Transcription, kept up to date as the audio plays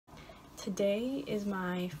Today is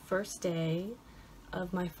my first day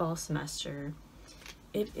of my fall semester.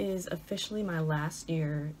 It is officially my last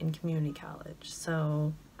year in community college,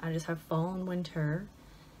 so I just have fall and winter,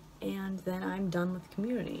 and then I'm done with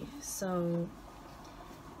community. So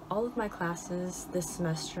all of my classes this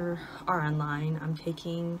semester are online. I'm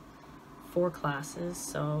taking 4 classes,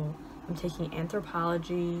 so I'm taking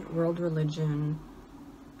anthropology, world religion,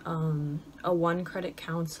 a 1-credit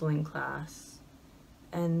counseling class,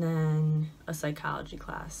 and then a psychology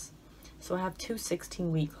class. So I have 2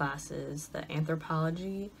 16-week classes, the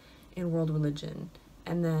anthropology and world religion,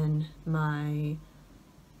 and then my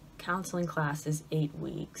counseling class is 8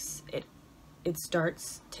 weeks. It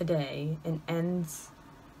starts today and ends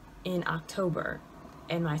in October,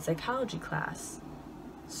 and my psychology class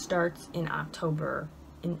starts in October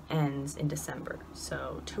and ends in December.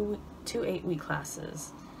 So two 8-week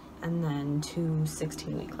classes and then 2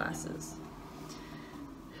 16-week classes.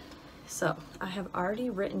 So I have already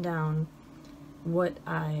written down what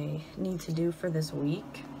I need to do for this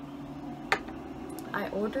week. I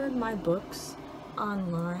ordered my books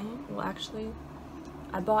online. Well, actually,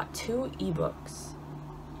 I bought 2 ebooks,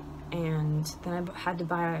 and then I had to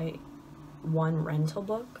buy 1 rental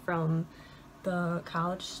book from the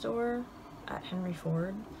college store at Henry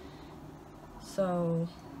Ford. So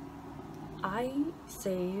I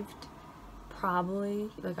saved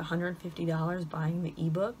probably like $150 buying the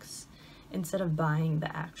ebooks instead of buying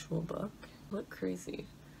the actual book. Look crazy.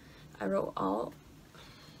 I wrote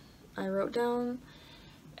down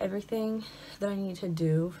everything that I need to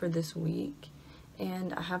do for this week,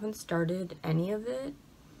 and I haven't started any of it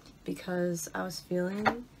because I was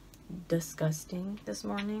feeling disgusting this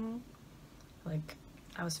morning. Like,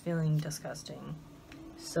 I was feeling disgusting.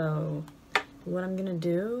 So what I'm gonna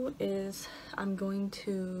do is I'm going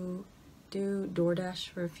to do Doordash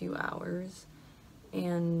for a few hours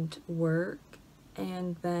and work,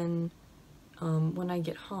 and then when I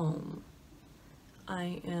get home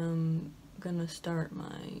I am gonna start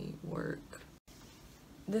my work.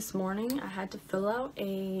 This morning I had to fill out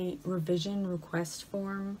a revision request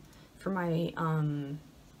form for my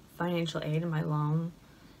financial aid and my loan,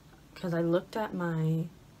 because I looked at my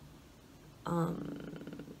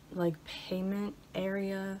like payment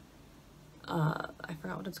area, I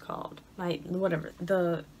forgot what it's called,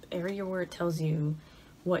 the area where it tells you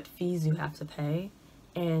what fees you have to pay,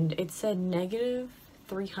 and it said negative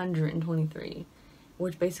 $323,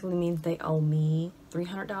 which basically means they owe me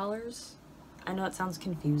 $300. I know it sounds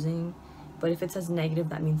confusing, but if it says negative,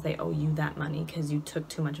 that means they owe you that money because you took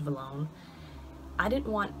too much of a loan. I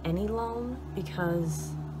didn't want any loan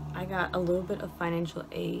because I got a little bit of financial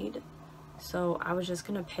aid, so I was just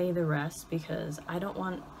gonna pay the rest because I don't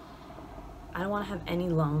want to have any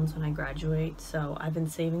loans when I graduate. So I've been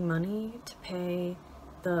saving money to pay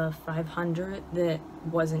the $500 that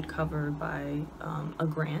wasn't covered by a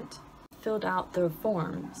grant. Filled out the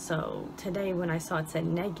form, so today when I saw it said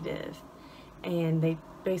negative, and they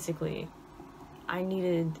basically, I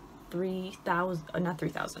needed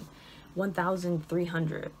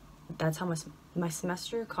 $1,300. That's how much my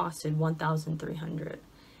semester costed, $1,300,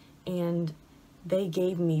 and they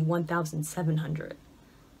gave me $1,700.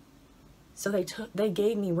 So they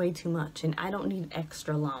gave me way too much, and I don't need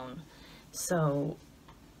extra loan. So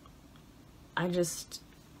I just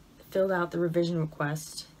filled out the revision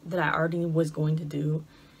request that I already was going to do,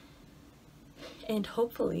 and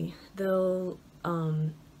hopefully they'll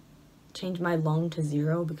change my loan to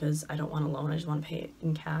 0 because I don't want a loan. I just want to pay it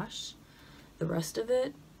in cash, the rest of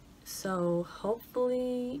it. So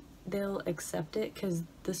hopefully they'll accept it because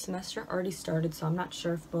the semester already started, so I'm not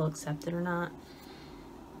sure if they'll accept it or not.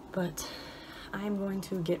 But I'm going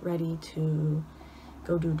to get ready to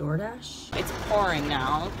go do Doordash. It's pouring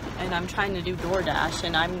now, and I'm trying to do Doordash,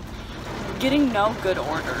 and I'm getting no good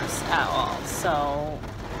orders at all. So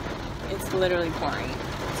it's literally pouring.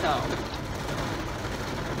 So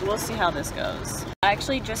we'll see how this goes. I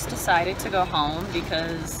actually just decided to go home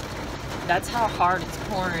because that's how hard it's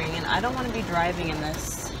pouring, and I don't want to be driving in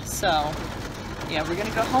this. So yeah, we're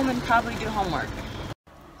gonna go home and probably do homework.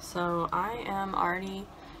 So I am already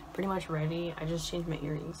pretty much ready. I just changed my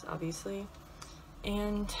earrings, obviously,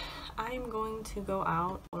 and I'm going to go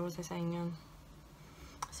out. What was I saying again?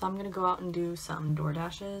 So I'm gonna go out and do some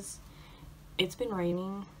Doordashes. It's been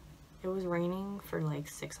raining. It was raining for like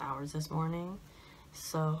 6 hours this morning,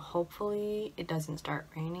 so hopefully it doesn't start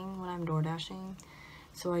raining when I'm Doordashing.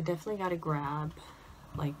 So I definitely gotta grab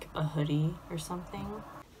like a hoodie or something.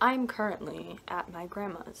 I'm currently at my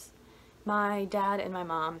grandma's. My dad and my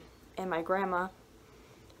mom and my grandma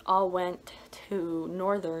all went to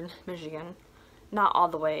northern Michigan. Not all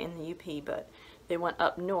the way in the UP, but they went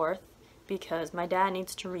up north because my dad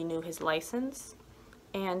needs to renew his license,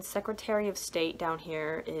 and Secretary of State down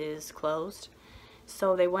here is closed.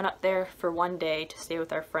 So they went up there for one day to stay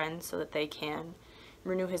with our friends so that they can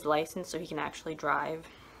renew his license so he can actually drive.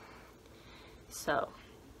 So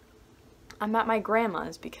I'm at my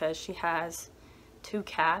grandma's because she has 2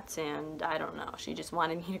 cats, and I don't know, she just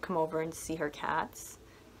wanted me to come over and see her cats.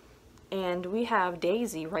 And we have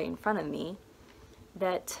Daisy right in front of me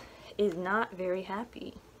that is not very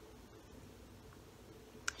happy.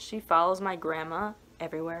 She follows my grandma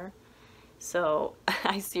everywhere, so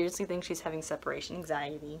I seriously think she's having separation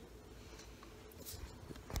anxiety.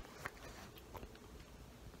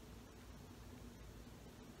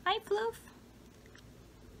 Hi, Floof.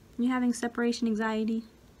 You having separation anxiety?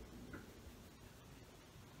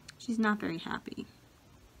 She's not very happy.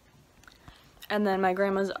 And then my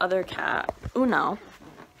grandma's other cat, Uno,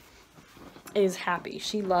 is happy.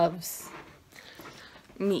 She loves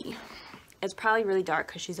me. It's probably really dark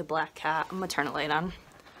because she's a black cat. I'm gonna turn a light on.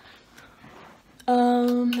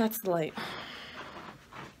 That's the light.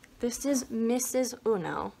 This is Mrs.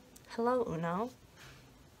 Uno. Hello, Uno.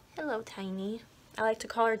 Hello, Tiny. I like to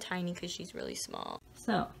call her Tiny because she's really small.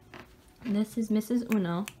 So, this is Mrs.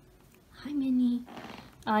 Uno. Hi, Minnie.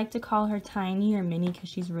 I like to call her Tiny or Minnie because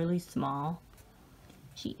she's really small.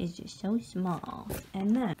 She is just so small.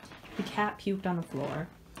 And then the cat puked on the floor.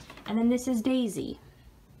 And then this is Daisy.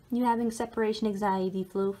 You having separation anxiety,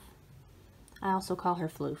 Floof? I also call her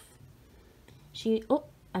Floof. Oh,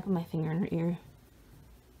 I put my finger in her ear.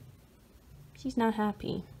 She's not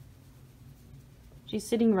happy. She's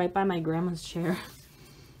sitting right by my grandma's chair.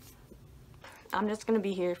 I'm just gonna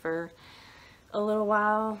be here for a little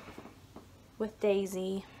while with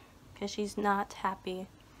Daisy because she's not happy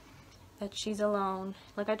that she's alone.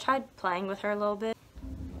 Like, I tried playing with her a little bit.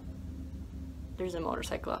 There's a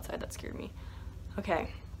motorcycle outside that scared me. Okay,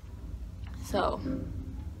 so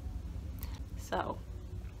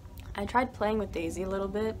I tried playing with Daisy a little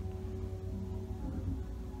bit.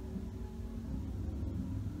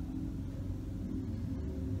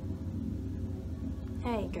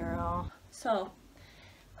 Hey, girl. So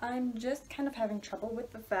I'm just kind of having trouble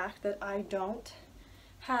with the fact that I don't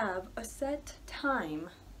have a set time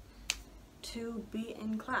to be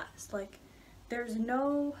in class. Like, there's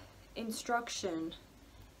no instruction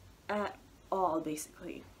at all,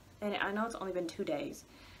 basically. And I know it's only been 2 days,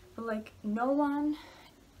 but like,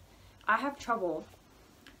 I have trouble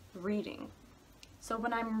reading. So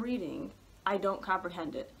when I'm reading, I don't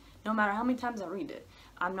comprehend it. No matter how many times I read it,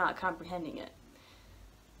 I'm not comprehending it.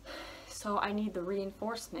 So I need the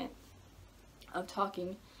reinforcement of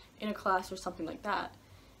talking in a class or something like that.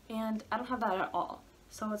 And I don't have that at all.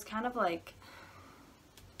 So it's kind of like,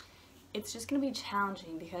 it's just gonna be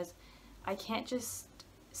challenging because I can't just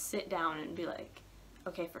sit down and be like,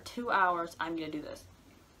 okay, for 2 hours, I'm gonna do this.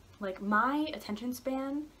 Like, my attention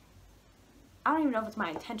span, I don't even know if it's my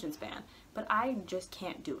attention span, but I just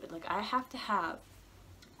can't do it. Like, I have to have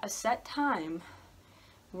a set time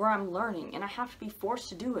where I'm learning, and I have to be forced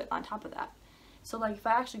to do it on top of that. So like, if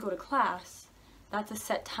I actually go to class, that's a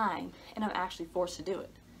set time, and I'm actually forced to do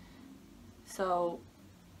it. So,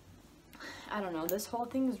 I don't know, this whole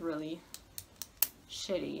thing is really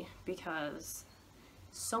shitty because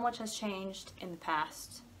so much has changed in the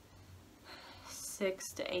past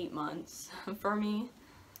 6 to 8 months for me.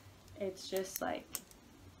 It's just like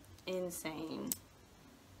insane.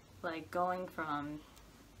 Like, going from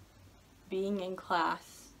being in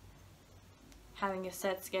class, having a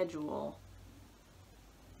set schedule,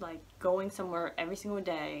 like going somewhere every single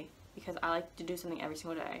day because I like to do something every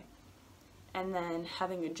single day, and then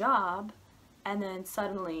having a job, and then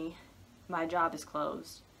suddenly my job is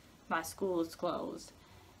closed, my school is closed,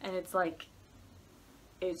 and it's like,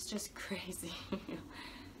 it's just crazy.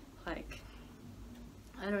 Like,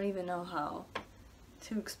 I don't even know how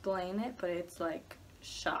to explain it, but it's like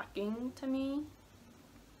shocking to me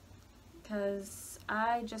because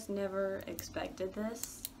I just never expected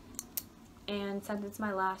this. And since it's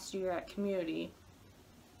my last year at community,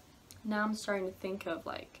 now I'm starting to think of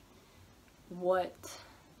like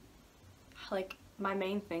my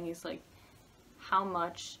main thing is like, how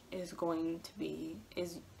much is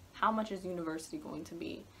university going to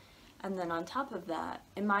be? And then on top of that,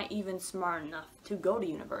 am I even smart enough to go to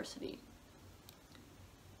university?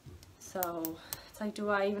 So it's like, do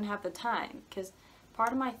I even have the time? Because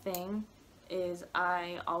part of my thing is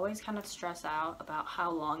I always kind of stress out about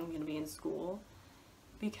how long I'm going to be in school,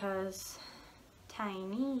 because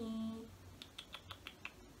Tiny,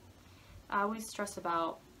 I always stress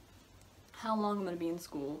about how long I'm going to be in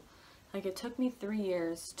school. Like, it took me 3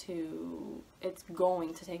 years it's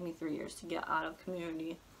going to take me 3 years to get out of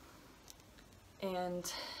community.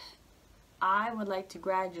 And I would like to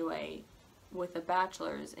graduate with a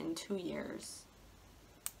bachelor's in 2 years.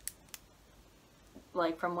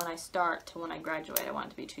 Like from when I start to when I graduate, I want it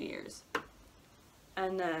to be 2 years.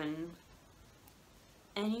 And then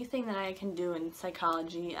anything that I can do in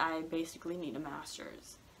psychology, I basically need a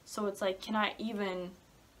master's. So it's like, can I even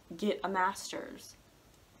get a master's?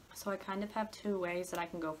 So I kind of have 2 ways that I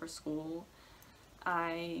can go for school.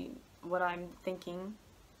 What I'm thinking,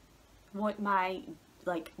 what my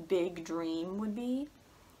like big dream would be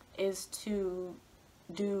is to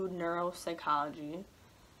do neuropsychology.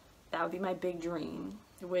 That would be my big dream,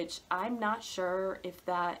 which I'm not sure if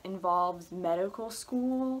that involves medical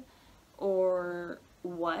school or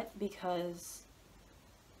what, because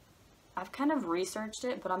I've kind of researched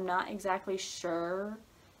it, but I'm not exactly sure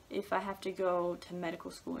if I have to go to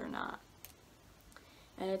medical school or not.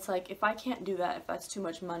 And it's like, if I can't do that, if that's too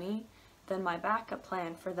much money, then my backup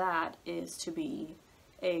plan for that is to be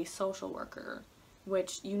a social worker,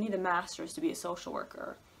 which you need a master's to be a social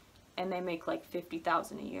worker, and they make like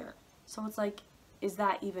 $50,000 a year. So it's like, is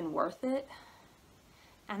that even worth it?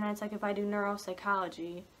 And then it's like, if I do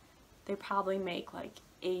neuropsychology, they probably make like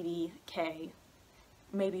 $80K,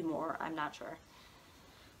 maybe more, I'm not sure.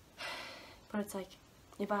 But it's like,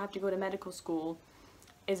 if I have to go to medical school,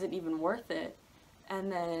 is it even worth it?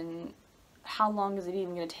 And then how long is it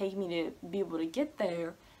even going to take me to be able to get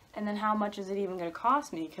there? And then how much is it even going to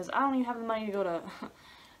cost me? Because I don't even have the money to go to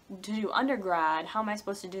do undergrad. How am I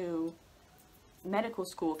supposed to do medical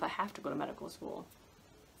school if I have to go to medical school?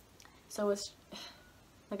 So it's,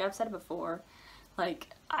 like I've said it before, like,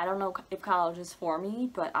 I don't know if college is for me,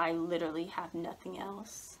 but I literally have nothing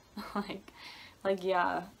else. like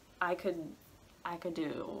yeah, I could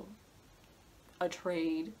do a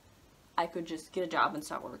trade. I could just get a job and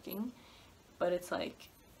start working. But it's like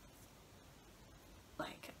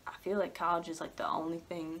I feel like college is like the only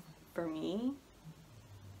thing for me,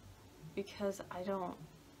 because I don't,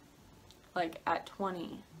 like, at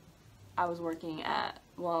 20 I was working at,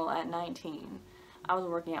 well, at 19 I was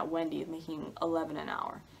working at Wendy's making $11 an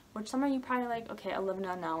hour, which some of you probably like, okay,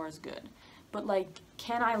 $11 an hour is good, but like,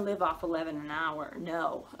 can I live off $11 an hour?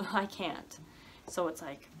 No, I can't. So it's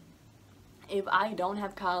like, if I don't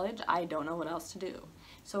have college, I don't know what else to do.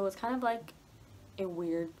 So it's kind of like a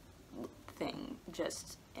weird thing,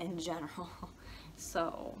 just in general.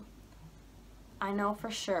 So I know for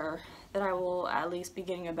sure that I will at least be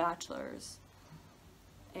getting a bachelor's,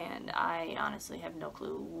 and I honestly have no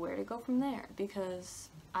clue where to go from there, because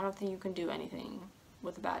I don't think you can do anything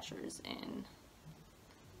with a bachelor's in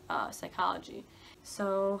psychology.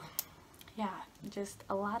 So yeah, just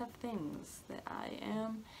a lot of things that I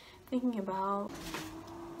am thinking about.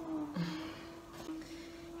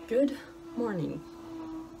 Good morning.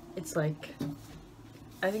 It's like,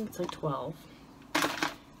 I think it's like 12.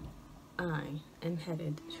 I am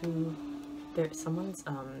headed to someone's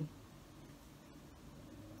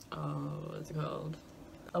what's it called?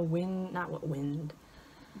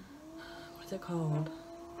 What's it called?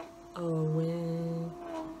 A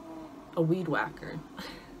weed whacker.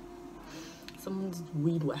 Someone's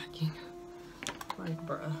weed whacking. Like,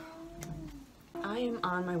 bruh. I am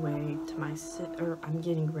on my way to I'm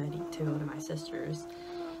getting ready to go to my sister's.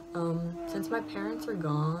 Since my parents are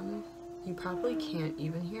gone, you probably can't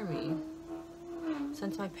even hear me.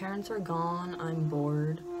 Since my parents are gone, I'm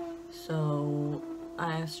bored, so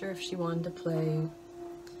I asked her if she wanted to play.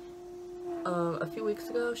 A few weeks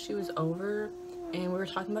ago, she was over, and we were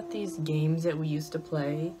talking about these games that we used to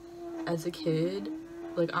play as a kid,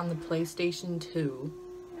 like on the PlayStation 2.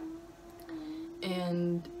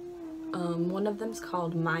 And one of them's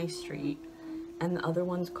called My Street, and the other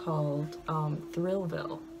one's called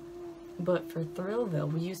Thrillville. But for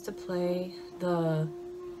Thrillville, we used to play the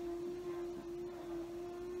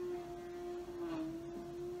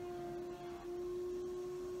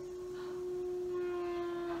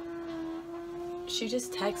She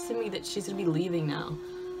just texted me that she's gonna be leaving now.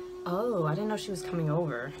 Oh, I didn't know she was coming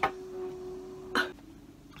over.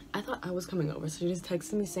 I thought I was coming over, so she just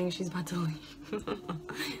texted me saying she's about to leave.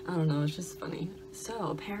 I don't know, it's just funny.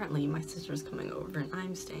 So, apparently my sister's coming over and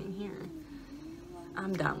I'm staying here.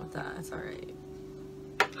 I'm down with that, it's alright.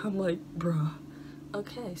 I'm like, bruh.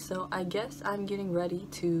 Okay, so I guess I'm getting ready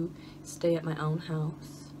to stay at my own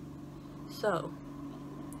house. So,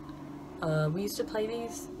 we used to play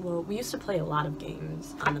we used to play a lot of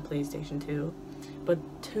games on the PlayStation 2, but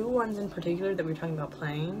 2 ones in particular that we were talking about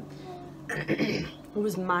playing, it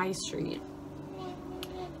was My Street,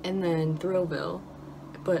 and then Thrillville,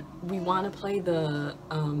 but we want to play the,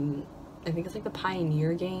 I think it's like the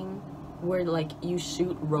Pioneer game, where like you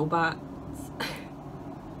shoot robots.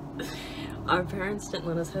 Our parents didn't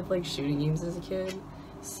let us have like shooting games as a kid,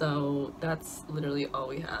 so that's literally all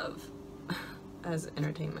we have as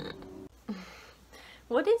entertainment.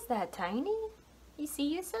 What is that, Tiny? You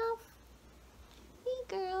see yourself?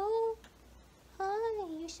 Hey girl. Hi,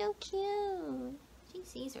 you're so cute. She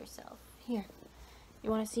sees herself. Here. You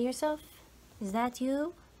want to see yourself? Is that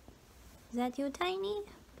you? Is that you, Tiny?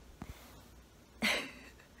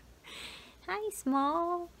 Hi,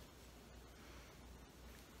 Small.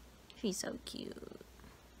 She's so cute.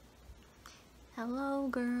 Hello,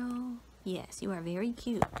 girl. Yes, you are very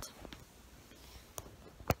cute.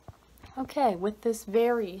 Okay, with this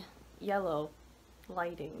very yellow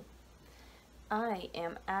lighting, I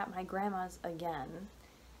am at my grandma's again.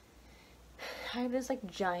 I have this like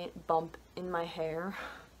giant bump in my hair.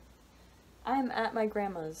 I'm at my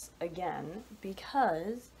grandma's again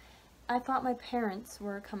because I thought my parents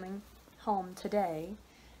were coming home today,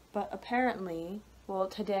 but apparently, well,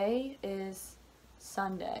 today is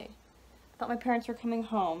Sunday. I thought my parents were coming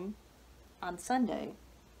home on Sunday,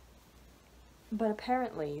 but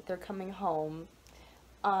apparently they're coming home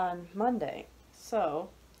on Monday. So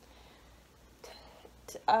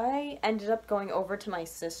I ended up going over to my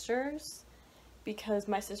sister's because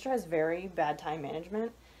my sister has very bad time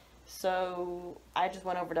management. So I just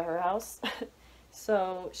went over to her house.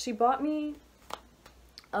 So she bought me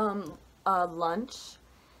a lunch.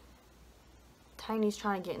 Tiny's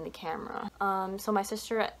trying to get in the camera. So my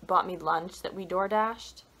sister bought me lunch that we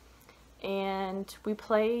Doordashed, and we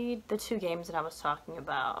played the 2 games that I was talking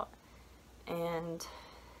about. And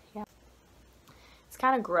yeah, it's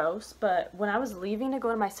kind of gross, but when I was leaving to go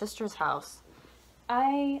to my sister's house,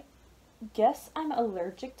 I guess I'm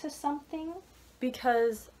allergic to something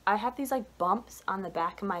because I have these like bumps on the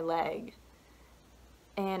back of my leg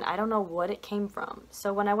and I don't know what it came from.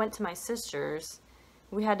 So when I went to my sister's,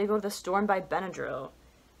 we had to go to the store and buy Benadryl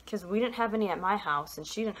because we didn't have any at my house and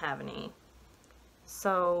she didn't have any.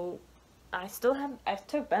 So I took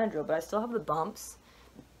Benadryl, but I still have the bumps.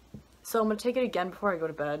 So I'm gonna take it again before I go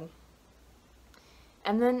to bed.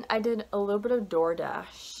 And then I did a little bit of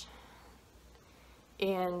Doordash.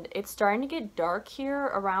 And it's starting to get dark here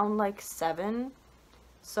around like 7.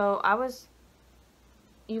 So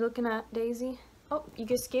you looking at Daisy? Oh, you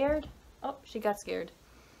get scared? Oh, she got scared.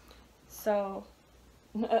 So,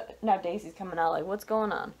 now Daisy's coming out like, what's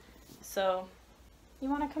going on? So, you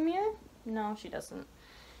want to come here? No, she doesn't.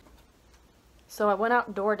 So I went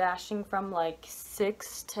out door dashing from like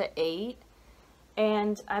 6 to 8.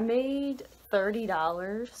 And I made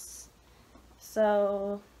 $30.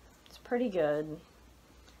 So, it's pretty good.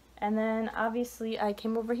 And then, obviously, I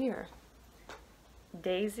came over here.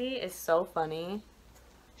 Daisy is so funny.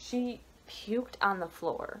 She puked on the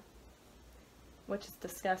floor, which is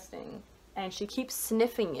disgusting. And she keeps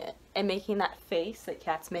sniffing it and making that face that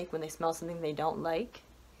cats make when they smell something they don't like.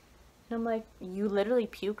 And I'm like, you literally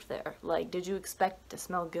puked there. Like, did you expect it to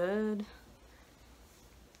smell good?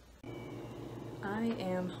 I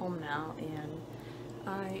am home now, and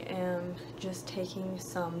I am just taking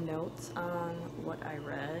some notes on what I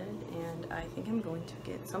read, and I think I'm going to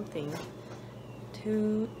get something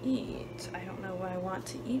to eat. I don't know what I want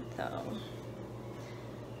to eat though.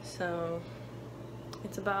 So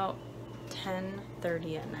it's about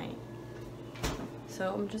 10:30 at night.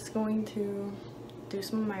 So I'm just going to do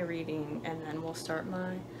some of my reading and then we'll start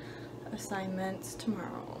my assignments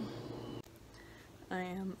tomorrow. I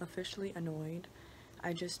am officially annoyed.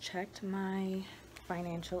 I just checked my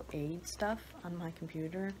financial aid stuff on my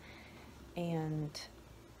computer and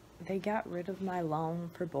they got rid of my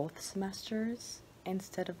loan for both semesters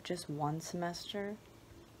instead of just one semester.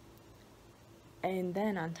 And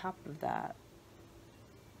then on top of that,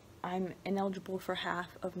 I'm ineligible for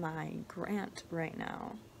half of my grant right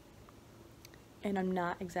now. And I'm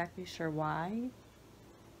not exactly sure why.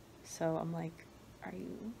 So I'm like, are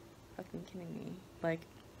you fucking kidding me? Like,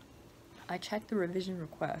 I checked the revision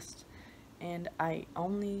request and I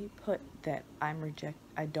only put that I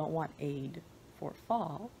don't want aid for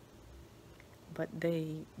fall, but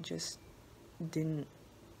they just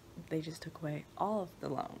took away all of the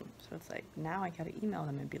loan. So it's like, now I gotta email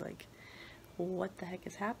them and be like, what the heck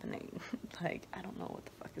is happening? Like, I don't know what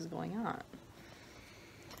the fuck is going on.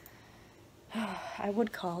 I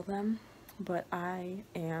would call them, but I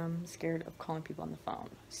am scared of calling people on the phone.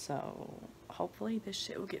 So hopefully this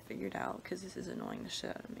shit will get figured out, because this is annoying the shit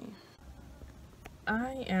out of me.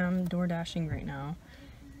 I am door dashing right now.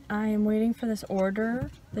 I am waiting for this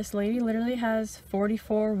order. This lady literally has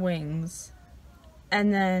 44 wings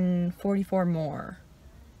and then 44 more.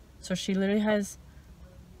 So she literally has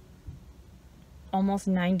almost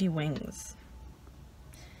 90 wings.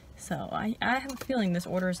 So I have a feeling this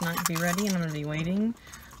order is not going to be ready, and I'm going to be waiting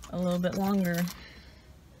a little bit longer.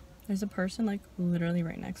 There's a person like literally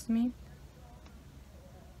right next to me,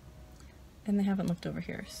 and they haven't looked over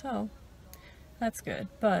here, so that's good.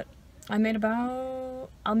 But I'll make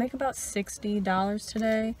about $60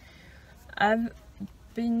 today. I've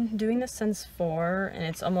been doing this since 4, and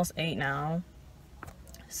it's almost 8 now.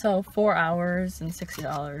 So 4 hours and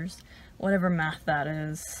 $60, whatever math that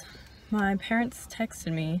is. My parents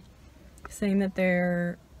texted me saying that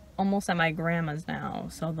they're almost at my grandma's now,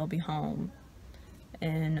 so they'll be home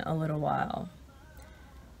in a little while.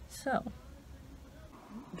 So,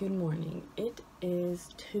 good morning. It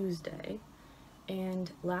is Tuesday, and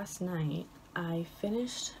last night I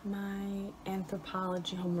finished my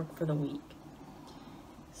anthropology homework for the week.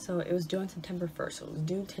 So it was due on September 1st, so it was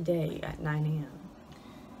due today at 9 a.m.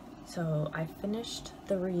 So I finished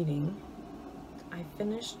the reading.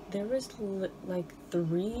 There was like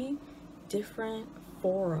 3 different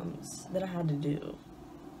forums that I had to do,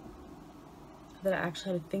 that I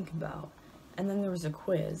actually had to think about. And then there was a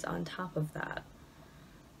quiz on top of that.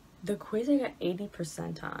 The quiz I got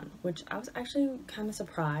 80% on, which I was actually kind of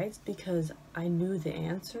surprised because I knew the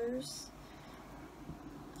answers.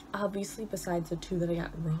 Obviously, besides the 2 that I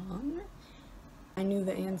got wrong, I knew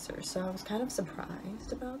the answers, so I was kind of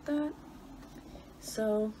surprised about that.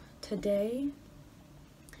 So today,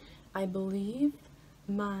 I believe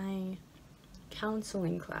my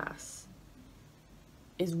counseling class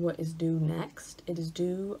is what is due next. It is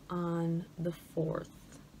due on the 4th.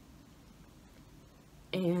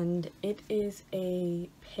 And it is a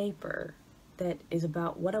paper that is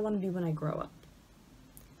about what I want to be when I grow up.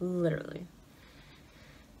 Literally.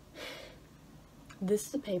 This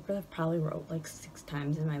is a paper that I've probably wrote like 6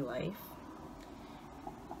 times in my life.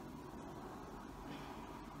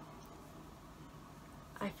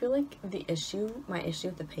 I feel like my issue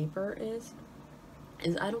with the paper is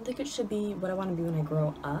I don't think it should be what I want to be when I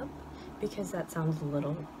grow up, because that sounds a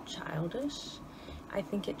little childish. I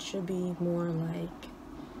think it should be more like,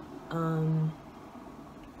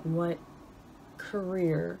 what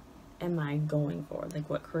career am I going for? Like,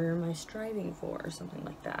 what career am I striving for, or something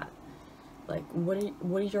like that. Like, what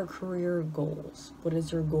are your career goals? What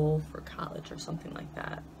is your goal for college, or something like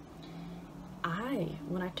that?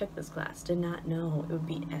 When I took this class, did not know it would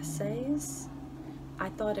be essays. I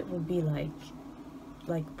thought it would be like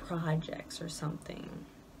projects or something.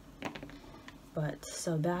 But,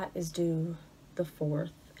 so that is due the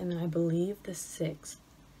 4th, and then I believe the 6th,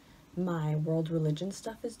 my world religion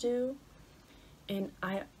stuff is due. And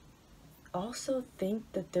I also think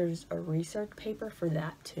that there's a research paper for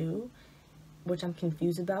that too, which I'm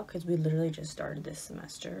confused about because we literally just started this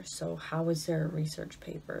semester. So how is there a research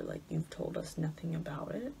paper? Like, you've told us nothing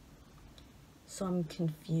about it. So I'm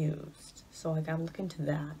confused. So I gotta look into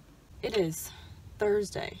that. It is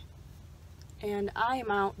Thursday, and I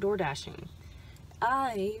am out door dashing.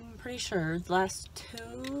 I'm pretty sure the last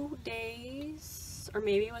 2 days, or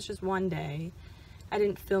maybe it was just 1 day, I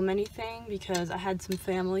didn't film anything because I had some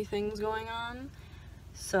family things going on.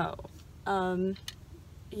 So,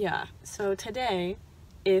 yeah, so today,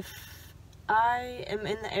 if I am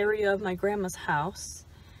in the area of my grandma's house,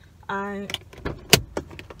 I'm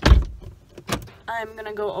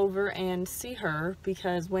gonna go over and see her,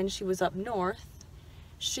 because when she was up north,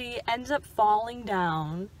 she ends up falling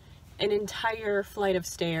down an entire flight of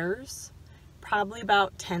stairs, probably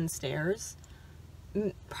about 10 stairs,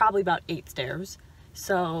 probably about 8 stairs.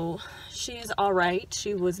 So she's all right.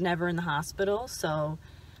 She was never in the hospital, so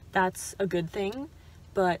that's a good thing.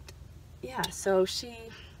 But yeah, so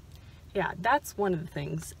that's one of the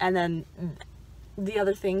things. And then the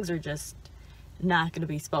other things are just not going to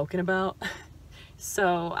be spoken about.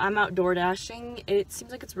 So I'm out door dashing. It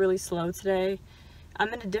seems like it's really slow today.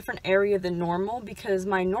 I'm in a different area than normal because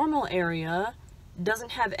my normal area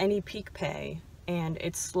doesn't have any peak pay, and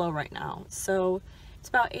it's slow right now. So it's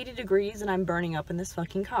about 80 degrees and I'm burning up in this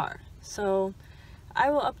fucking car. So I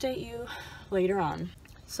will update you later on.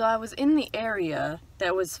 So I was in the area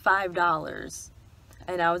that was $5,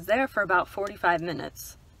 and I was there for about 45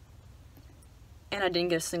 minutes, and I didn't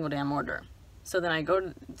get a single damn order. So then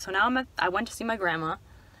I went to see my grandma,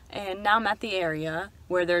 and now I'm at the area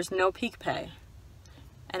where there's no peak pay.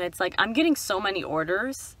 And it's like, I'm getting so many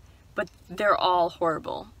orders, but they're all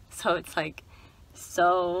horrible. So it's like,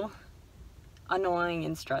 so annoying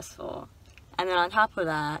and stressful. And then on top of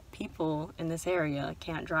that, people in this area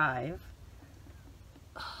can't drive.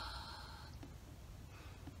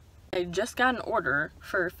 I just got an order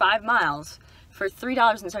for 5 miles for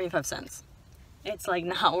 $3.75. It's like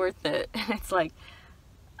not worth it. It's like,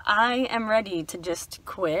 I am ready to just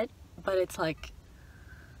quit, but it's like,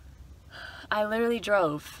 I literally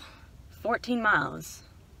drove 14 miles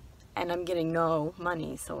and I'm getting no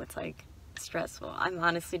money, so it's like stressful. I'm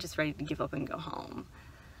honestly just ready to give up and go home.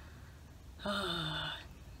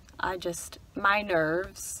 My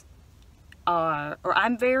nerves are, or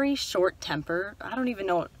I'm very short-tempered. I don't even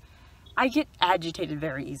know, I get agitated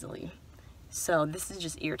very easily. So this is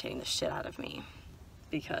just irritating the shit out of me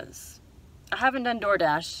because I haven't done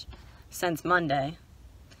Doordash since Monday,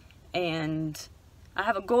 and I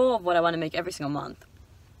have a goal of what I want to make every single month.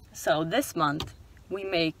 So this month we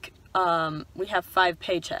make, we have 5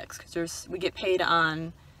 paychecks because we get paid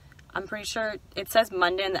on, I'm pretty sure it says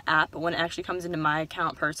Monday in the app, but when it actually comes into my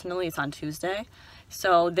account personally, it's on Tuesday.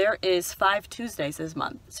 So there is 5 Tuesdays this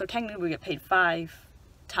month. So technically we get paid 5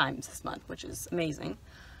 times this month, which is amazing.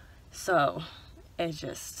 So it's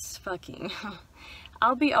just fucking,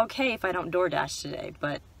 I'll be okay if I don't DoorDash today,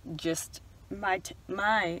 but just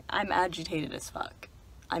I'm agitated as fuck.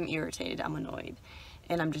 I'm irritated, I'm annoyed,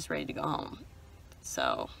 and I'm just ready to go home.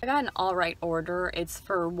 So I got an alright order. It's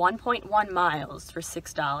for 1.1 miles for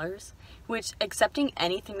 $6, which accepting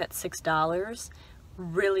anything that's $6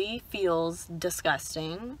 really feels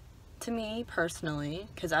disgusting to me personally,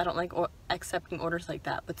 because I don't like accepting orders like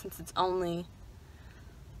that. But since it's only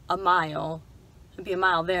a mile, it'd be a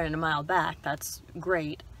mile there and a mile back, that's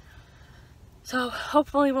great. So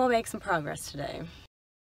hopefully we'll make some progress today.